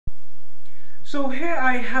So here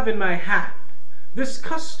I have in my hand this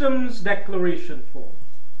customs declaration form.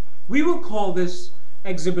 We will call this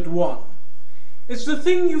Exhibit 1. It's the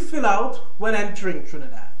thing you fill out when entering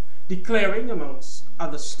Trinidad, declaring, amongst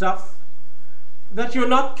other stuff, that you're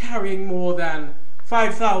not carrying more than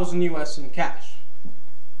 5,000 US in cash.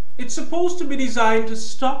 It's supposed to be designed to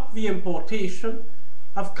stop the importation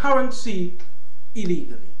of currency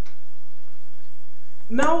illegally.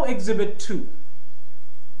 Now Exhibit 2.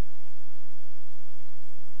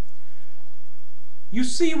 You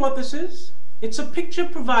see what this is? It's a picture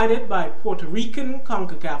provided by Puerto Rican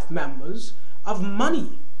CONCACAF members of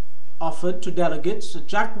money offered to delegates at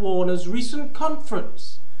Jack Warner's recent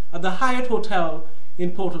conference at the Hyatt Hotel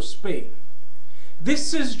in Port of Spain.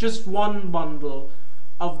 This is just one bundle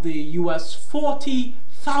of the US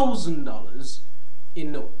 $40,000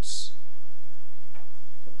 in notes.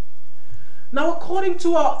 Now, according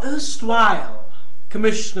to our erstwhile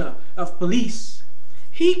Commissioner of Police,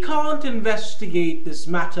 he can't investigate this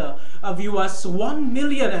matter of US 1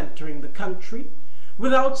 million entering the country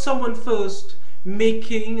without someone first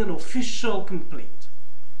making an official complaint.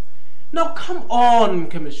 Now come on,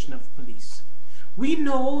 Commissioner of Police. We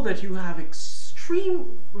know that you have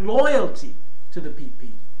extreme loyalty to the PP,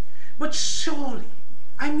 but surely,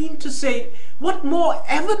 I mean to say, what more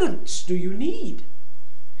evidence do you need?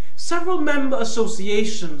 Several member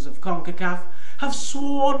associations of CONCACAF have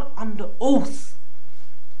sworn under oath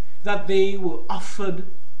that they were offered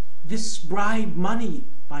this bribe money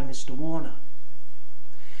by Mr. Warner.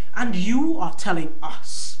 And you are telling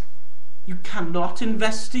us you cannot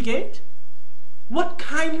investigate? What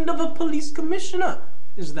kind of a police commissioner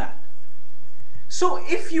is that? So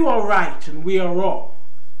if you are right and we are wrong,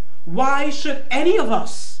 why should any of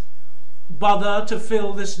us bother to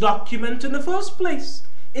fill this document in the first place?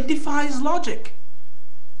 It defies logic.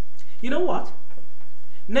 You know what?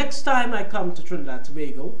 Next time I come to Trinidad and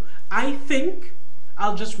Tobago, I think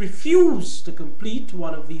I'll just refuse to complete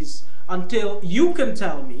one of these until you can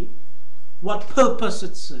tell me what purpose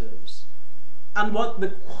it serves and what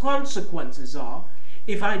the consequences are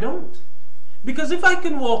if I don't. Because if I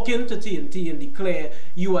can walk into TNT and declare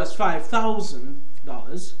US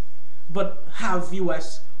 $5,000 but have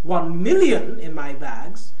US 1 million in my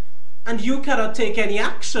bags and you cannot take any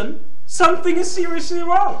action, something is seriously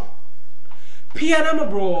wrong. PNM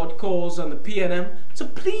Abroad calls on the PNM to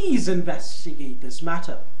please investigate this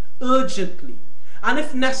matter urgently and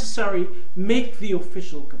if necessary make the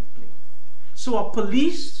official complaint so a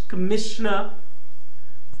police commissioner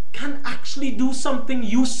can actually do something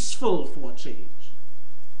useful for a change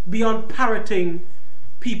beyond parroting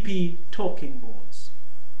PP talking boards.